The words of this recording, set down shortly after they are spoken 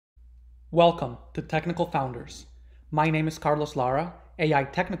Welcome to Technical Founders. My name is Carlos Lara, AI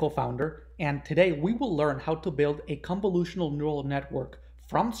Technical Founder, and today we will learn how to build a convolutional neural network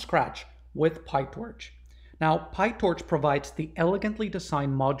from scratch with PyTorch. Now, PyTorch provides the elegantly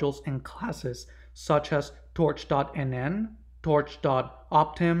designed modules and classes such as torch.nn,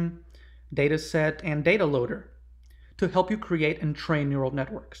 torch.optim, dataset, and data loader to help you create and train neural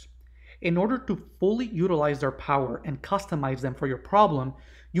networks. In order to fully utilize their power and customize them for your problem,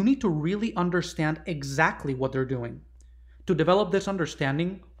 you need to really understand exactly what they're doing. To develop this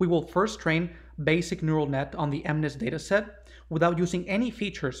understanding, we will first train basic neural net on the MNIST dataset without using any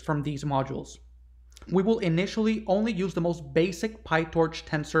features from these modules. We will initially only use the most basic PyTorch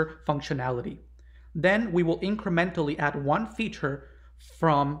tensor functionality. Then we will incrementally add one feature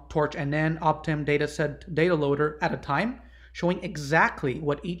from torch.nn, optim, dataset, data loader at a time, showing exactly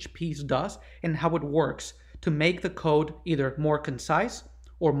what each piece does and how it works to make the code either more concise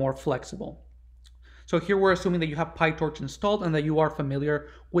or more flexible. So here we're assuming that you have PyTorch installed and that you are familiar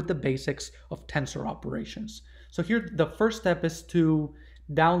with the basics of tensor operations. So here the first step is to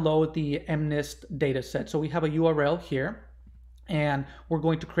download the MNIST dataset. So we have a URL here and we're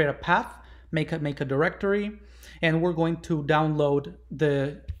going to create a path, make a directory, and we're going to download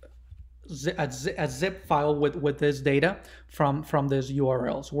a zip file with this data from this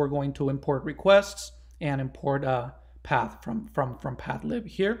URL. So we're going to import requests and import a path from pathlib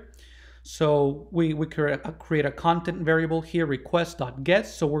here. So we create a content variable here, request.get.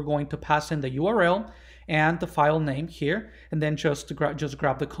 So we're going to pass in the URL and the file name here, and then just grab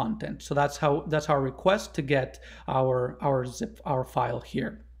the content. So that's our request to get our file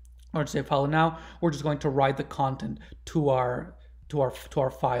here, our zip file. Now we're just going to write the content to our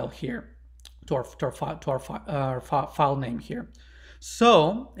file here, to our file name here.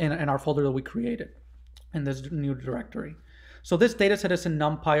 So in our folder that we created in this new directory. So this dataset is in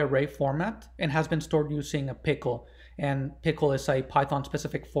NumPy array format and has been stored using a pickle. And pickle is a Python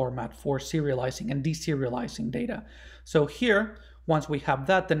specific format for serializing and deserializing data. So here, once we have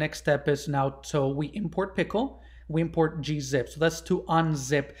that, the next step is now, so we import pickle, we import gzip. So that's to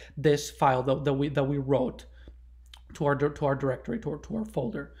unzip this file that we wrote to our directory, to our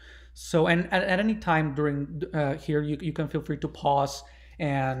folder. So, and at any time during here, you can feel free to pause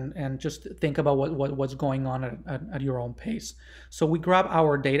and just think about what's going on at your own pace. So we grab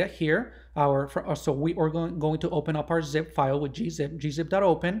our data here. So we are going to open up our zip file with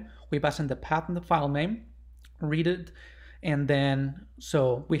gzip.open. We pass in the path and the file name, read it, and then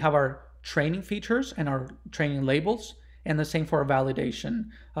so we have our training features and our training labels, and the same for our validation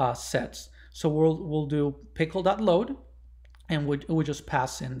sets. So we'll do pickle.load, and we just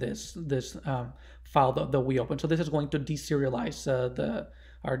pass in this file that we open. So this is going to deserialize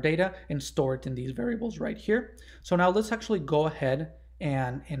our data and store it in these variables right here. So now let's actually go ahead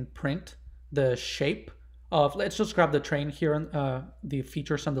and print the shape of, let's just grab the train here, the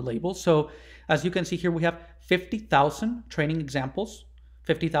features and the labels. So as you can see here, we have 50,000 training examples,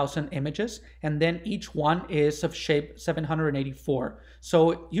 50,000 images, and then each one is of shape 784.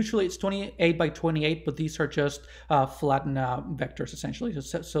 So usually it's 28 by 28, but these are just flattened vectors essentially.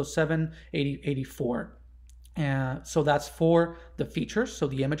 So 784. So that's for the features, so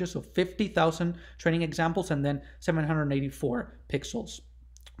the images, so 50,000 training examples, and then 784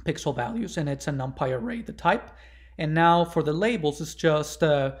 pixel values, and it's a NumPy array, the type. And now for the labels, it's just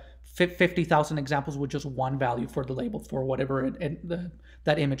 50,000 examples with just one value for the label for whatever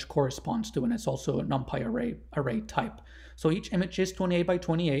that image corresponds to, and it's also a NumPy array type. So each image is 28 by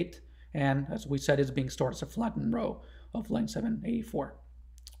 28, and as we said, it's being stored as a flattened row of length 784.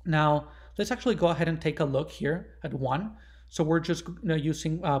 Now let's actually go ahead and take a look here at one. So we're just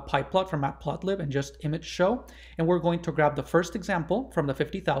using pyplot from matplotlib and just image show, and we're going to grab the first example from the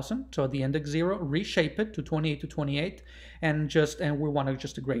 50,000. So at the index 0, reshape it to 28 to 28, and we want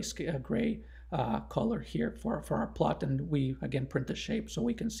just a gray color here for our plot, and we again print the shape so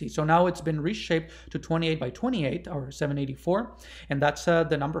we can see. So now it's been reshaped to 28 by 28 or 784, and that's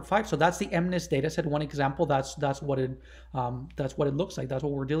the number 5. So that's the MNIST dataset. One example. That's what it looks like. That's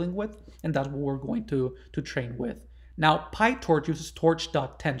what we're dealing with, and that's what we're going to train with. Now, PyTorch uses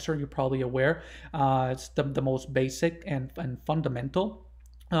torch.tensor, you're probably aware. It's the most basic and fundamental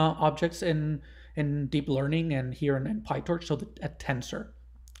objects in deep learning and here in PyTorch, so a tensor.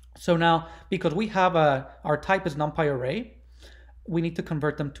 So now, because we have our type is NumPy array, we need to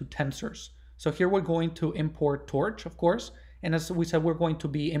convert them to tensors. So here we're going to import torch, of course, and as we said, we're going to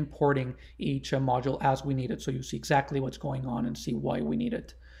be importing each module as we need it, so you see exactly what's going on and see why we need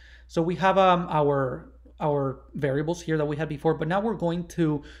it. So we have our our variables here that we had before, but now we're going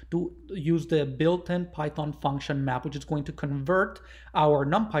to use the built-in Python function map, which is going to convert our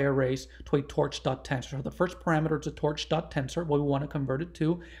NumPy arrays to a torch.tensor. So the first parameter is a torch.tensor, what we want to convert it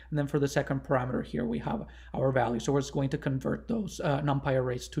to, and then for the second parameter here we have our value. So we're just going to convert those NumPy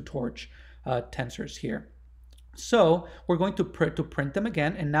arrays to torch tensors here. So we're going to print them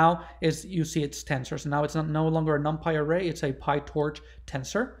again, and now as you see it's tensors. Now it's no longer a NumPy array, it's a PyTorch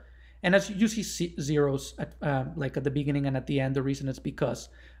tensor. And as you see zeros like at the beginning and at the end, the reason is because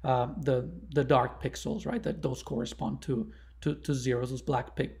the dark pixels, right, that those correspond to zeros, those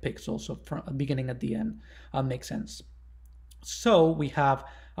black pixels. So from the beginning at the end makes sense. So we have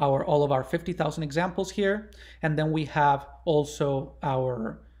all of our 50,000 examples here, and then we have also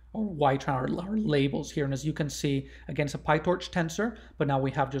our labels here. And as you can see, again, it's a PyTorch tensor, but now we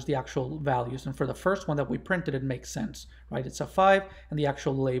have just the actual values. And for the first one that we printed, it makes sense, right? It's a 5, and the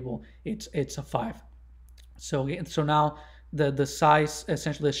actual label, it's a 5. So now the size,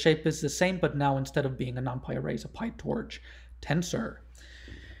 essentially the shape is the same, but now instead of being a NumPy array, it's a PyTorch tensor.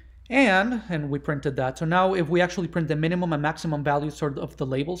 And we printed that. So now if we actually print the minimum and maximum values sort of the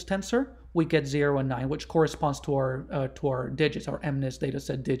labels tensor, we get 0 and 9, which corresponds to our digits, our MNIST data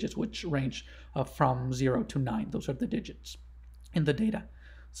set digits, which range from 0 to 9. Those are the digits in the data.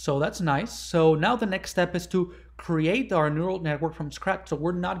 So that's nice. So now the next step is to create our neural network from scratch. So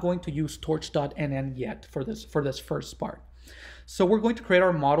we're not going to use torch.nn yet for this first part. So we're going to create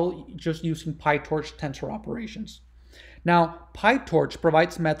our model just using PyTorch tensor operations. Now, PyTorch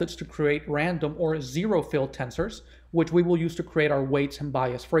provides methods to create random or zero-field tensors, which we will use to create our weights and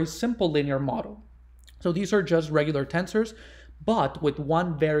bias for a simple linear model. So these are just regular tensors, but with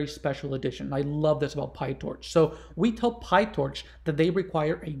one very special addition. I love this about PyTorch. So we tell PyTorch that they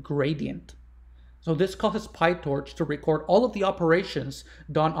require a gradient. So this causes PyTorch to record all of the operations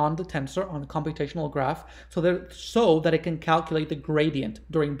done on the tensor, on the computational graph, so that it can calculate the gradient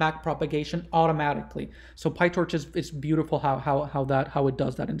during backpropagation automatically. So PyTorch is beautiful how it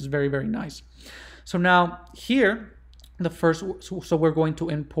does that, and it's very, very nice. So now here, so we're going to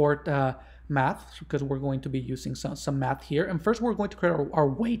import math, because we're going to be using some math here. And first we're going to create our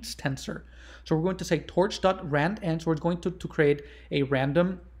weights tensor. So we're going to say torch.randn, so we're going to create a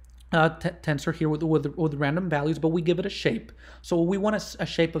random tensor here with random values, but we give it a shape. So we want a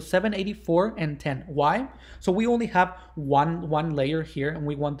shape of 784 and 10. Why? So we only have one layer here, and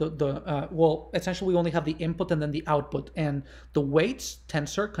we want well, essentially we only have the input and then the output, and the weights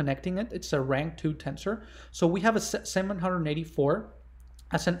tensor connecting it, it's a rank 2 tensor. So we have a 784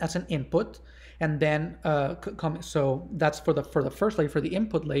 as an input, and then so that's for the first layer, for the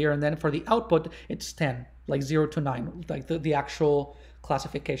input layer, and then for the output it's 10, like 0 to 9, like the actual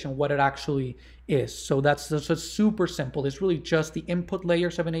classification, what it actually is. So that's super simple. It's really just the input layer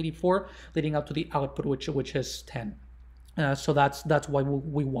 784 leading up to the output, which is 10. So that's why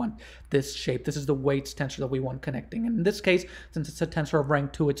we want this shape. This is the weights tensor that we want connecting. And in this case, since it's a tensor of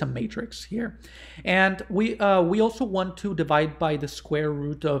rank 2, it's a matrix here. And we also want to divide by the square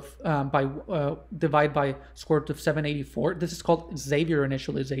root of divide by square root of 784. This is called Xavier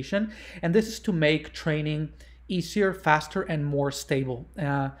initialization, and this is to make training easier, faster, and more stable.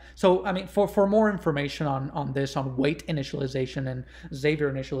 So, I mean, for more information on this, on weight initialization and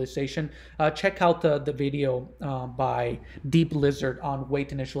Xavier initialization, check out the video by Deep Lizard on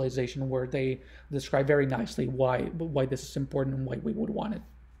weight initialization, where they describe very nicely why this is important and why we would want it.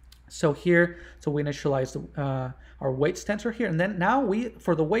 So here, so we initialize our weights tensor here, and then now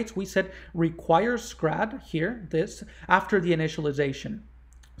for the weights we said requires grad here, this after the initialization,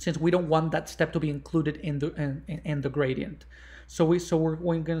 since we don't want that step to be included in the gradient. So we're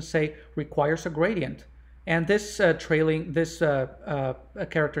going to say requires a gradient, and this character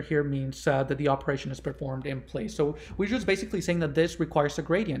here means that the operation is performed in place. So we're just basically saying that this requires a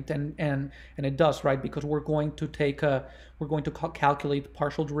gradient, and it does, right? Because we're going to calculate the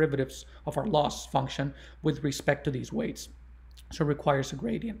partial derivatives of our loss function with respect to these weights. So it requires a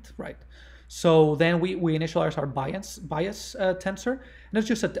gradient, right? So then we initialize our bias tensor, and it's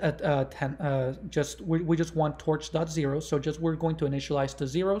just we just want torch.0. So we're going to initialize to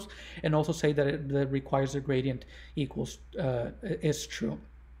zeros, and also say that it requires a gradient equals is true.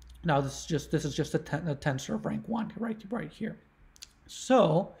 Now this is just a tensor of rank 1 right here.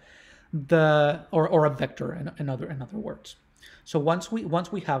 So or a vector in other words. So once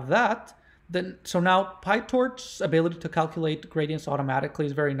we have that, so now PyTorch's ability to calculate gradients automatically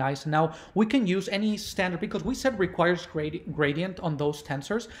is very nice. And now we can use any standard, because we said requires gradient on those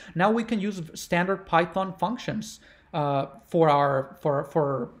tensors. Now we can use standard Python functions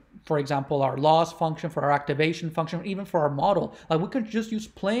for for example, our loss function, for our activation function, even for our model. Like we could just use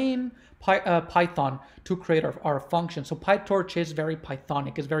plain Python to create our function. So PyTorch is very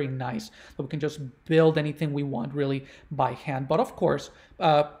Pythonic, it's very nice. So we can just build anything we want really by hand. But of course,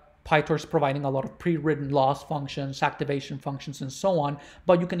 PyTorch is providing a lot of pre-written loss functions, activation functions, and so on,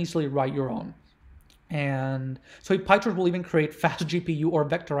 but you can easily write your own. And so PyTorch will even create fast GPU or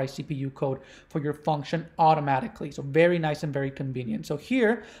vectorized CPU code for your function automatically. So very nice and very convenient. So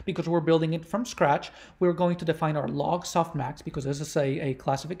here, because we're building it from scratch, we're going to define our log softmax, because this is a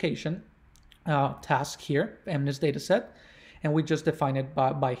classification task here in this data set. And we just define it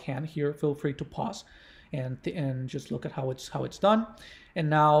by hand here. Feel free to pause and just look at how it's done. And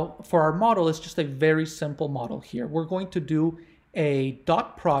now for our model, it's just a very simple model here. We're going to do a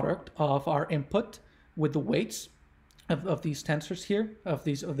dot product of our input with the weights of these tensors here, of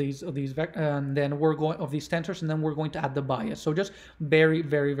these vectors, and then we're going of these tensors, and then we're going to add the bias. So just very,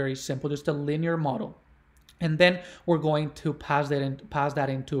 very, very simple, just a linear model. And then we're going to pass that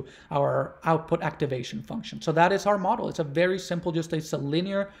into our output activation function. So that is our model. It's a very simple, it's a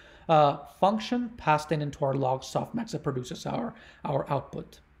linear function passed into our log softmax that produces our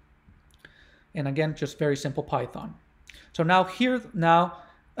output. And again, just very simple Python. So now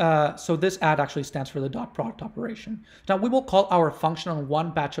so this add actually stands for the dot product operation. Now we will call our function on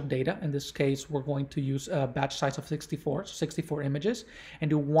one batch of data. In this case, we're going to use a batch size of 64, so 64 images, and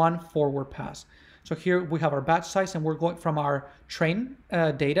do one forward pass. So here we have our batch size, and we're going from our train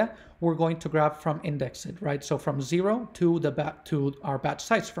data, we're going to grab from index it, right? So from 0 to our batch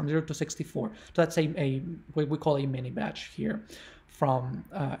size, from 0 to 64. So that's what we call a mini batch here from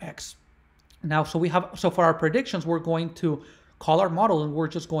X. Now, so for our predictions, we're going to call our model, and we're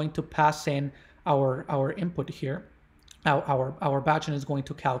just going to pass in our input here, our batch, and is going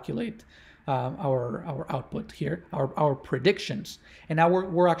to calculate our output here, our predictions. And now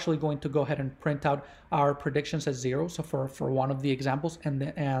we're actually going to go ahead and print out our predictions as 0. So for one of the examples,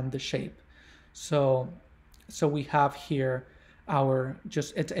 and the shape. So we have here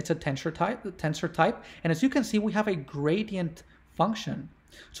it's a tensor type, and as you can see, we have a gradient function.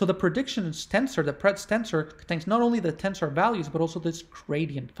 So the predictions tensor, the preds tensor, contains not only the tensor values, but also this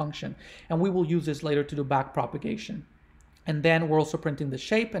gradient function. And we will use this later to do backpropagation. And then we're also printing the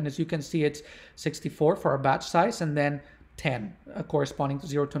shape. And as you can see, it's 64 for our batch size, and then 10 corresponding to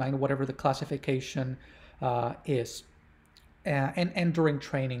 0 to 9, whatever the classification is. And during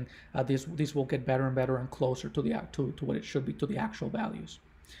training, these will get better and better and closer to what it should be, to the actual values.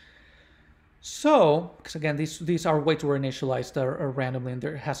 So, because again, these are weights were initialized randomly, and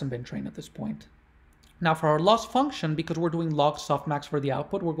there hasn't been trained at this point. Now for our loss function, because we're doing log softmax for the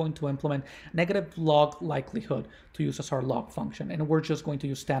output, we're going to implement negative log likelihood to use as our log function. And we're just going to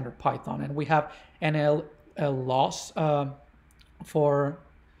use standard Python. And we have NL loss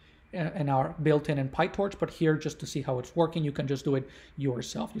in our built-in in PyTorch, but here, just to see how it's working, you can just do it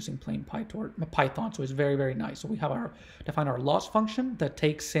yourself using plain Python. So it's very, very nice. So we have define our loss function that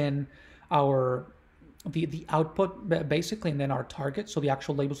takes in the output basically, and then our target, so the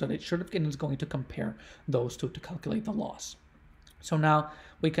actual labels that it should have gotten, is going to compare those two to calculate the loss. So now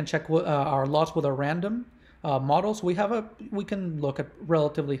we can check our loss with a random model. So we can look at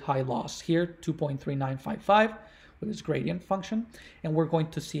relatively high loss here, 2.3955 with this gradient function, and we're going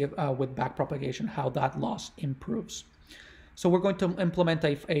to see with backpropagation how that loss improves. So we're going to implement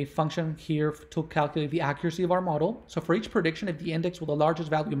a function here to calculate the accuracy of our model. So for each prediction, if the index with the largest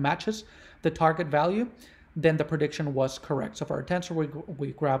value matches the target value, then the prediction was correct. So for our tensor,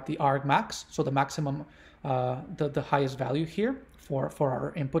 we grab the argmax, so the maximum, the highest value here for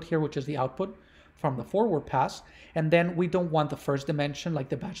our input here, which is the output from the forward pass. And then we don't want the first dimension, like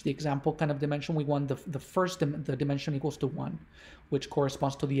the example kind of dimension. We want the dimension equals to 1, which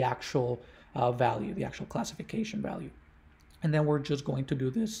corresponds to the actual value, the actual classification value. And then we're just going to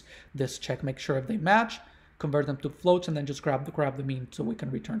do this check, make sure if they match, convert them to floats, and then just grab the mean, so we can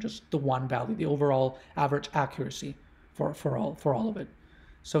return just the one value, the overall average accuracy for all of it.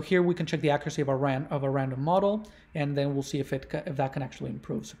 So here we can check the accuracy of a random model, and then we'll see if that can actually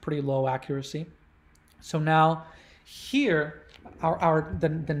improve. So pretty low accuracy. So now here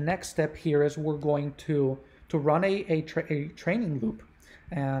the next step here is we're going to run a training loop.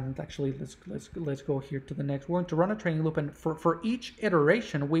 And actually, let's go here to the next. We're going to run a training loop, and for each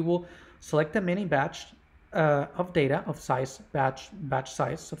iteration, we will select a mini batch of data of size batch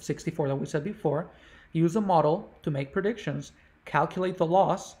size of 64 that we said before. Use a model to make predictions, calculate the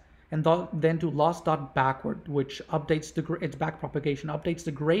loss, and then do loss.backward, which updates its backpropagation, updates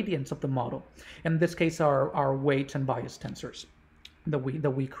the gradients of the model. In this case, our weights and bias tensors that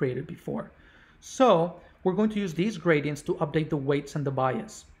we created before. So we're going to use these gradients to update the weights and the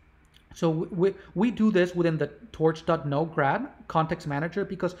bias. So we do this within the torch.nograd context manager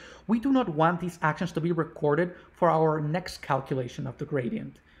because we do not want these actions to be recorded for our next calculation of the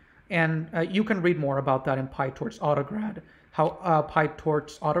gradient. And you can read more about that in PyTorch Autograd, how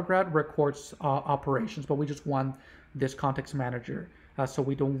PyTorch Autograd records operations, but we just want this context manager. So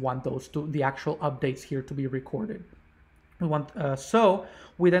we don't want the actual updates here to be recorded. We want so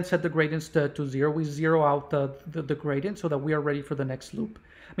we then set the gradients to 0. We zero out the gradient so that we are ready for the next loop.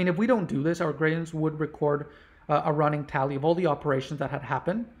 I mean, if we don't do this, our gradients would record a running tally of all the operations that had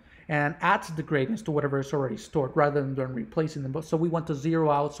happened and adds the gradients to whatever is already stored rather than replacing them. So we want to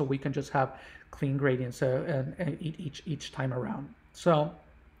zero out so we can just have clean gradients each time around. So,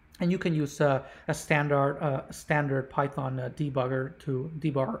 and you can use a standard Python debugger to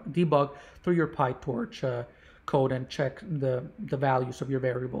debug through your PyTorch code and check the values of your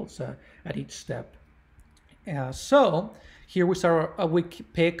variables at each step. So here we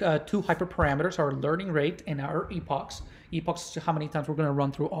pick two hyperparameters, our learning rate and our epochs. Epochs is how many times we're going to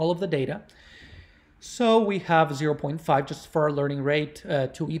run through all of the data. So we have 0.5 just for our learning rate,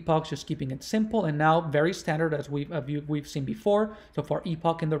 2 epochs, just keeping it simple, and now very standard as we've seen before. So for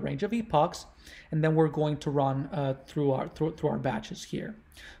epoch in the range of epochs, and then we're going to run through our batches here.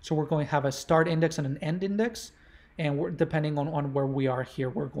 So we're going to have a start index and an end index, and depending on where we are here,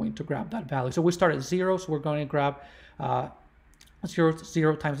 we're going to grab that value. So we start at 0, so we're going to grab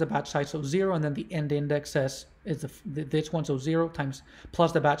 0 times the batch size, so 0, and then the end index is this one, so 0 times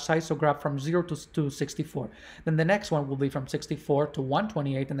plus the batch size, so grab from 0 to 64. Then the next one will be from 64 to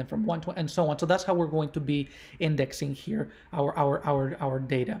 128, and then from 120, and so on. So that's how we're going to be indexing here our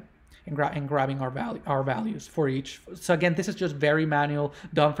data and grabbing our values for each. So again, this is just very manual,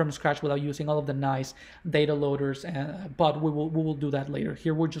 done from scratch without using all of the nice data loaders, but we will do that later.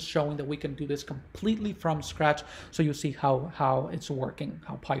 Here we're just showing that we can do this completely from scratch, so you see how it's working,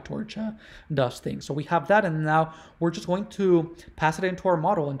 how PyTorch does things. So we have that, and now we're just going to pass it into our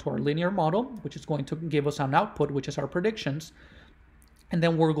model, into our linear model, which is going to give us an output, which is our predictions. And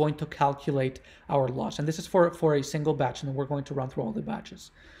then we're going to calculate our loss. And this is for a single batch, and then we're going to run through all the batches.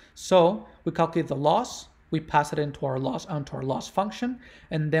 So we calculate the loss, we pass it into our loss function,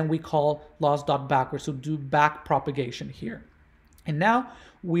 and then we call loss.backwards to do back propagation here. And now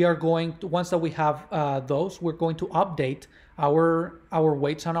we are going to, once that we have those, we're going to update our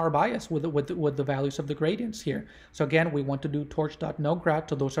weights on our bias with the values of the gradients here. So again, we want to do torch.nograd,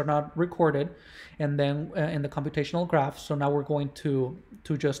 so those are not recorded, and then in the computational graph. So now we're going to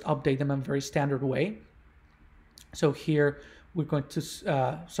just update them in a very standard way. So here we're going to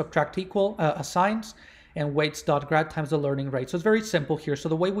subtract equal assigns and weights.grad times the learning rate. So it's very simple here. So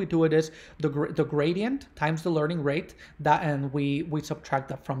the way we do it is the gradient times the learning rate, and we subtract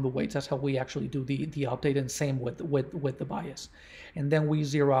that from the weights. That's how we actually do the update, and same with the bias. And then we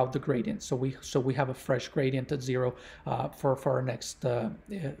zero out the gradient. So we have a fresh gradient at 0 for our next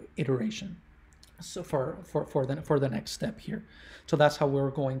iteration. So for the next step here. So that's how we're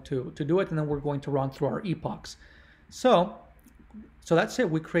going to do it, and then we're going to run through our epochs. So that's it.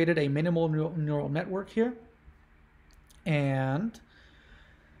 We created a minimal neural network here. And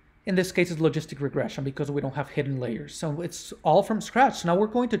in this case, it's logistic regression because we don't have hidden layers. So it's all from scratch. So now we're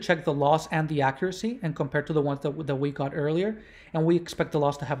going to check the loss and the accuracy and compare to the ones that we got earlier. And we expect the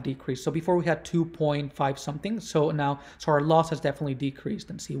loss to have decreased. So before we had 2.5 something. So our loss has definitely decreased.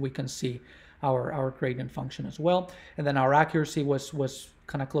 And we can see our gradient function as well. And then our accuracy was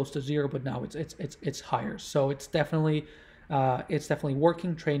kind of close to 0, but now it's higher. So it's definitely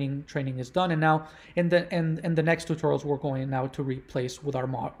working. Training is done, and now in the next tutorials we're going now to replace with our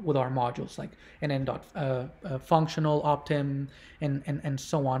modules like an end functional optim and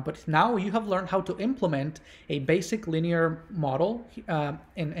so on. But now you have learned how to implement a basic linear model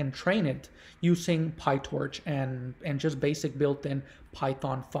and train it using PyTorch and just basic built-in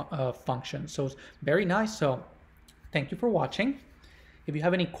Python functions. So it's very nice. So thank you for watching. If you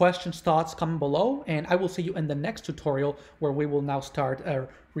have any questions, thoughts, comment below, and I will see you in the next tutorial where we will now start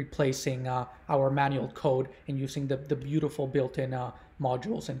replacing our manual code and using the beautiful built-in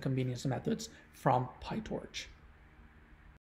modules and convenience methods from PyTorch.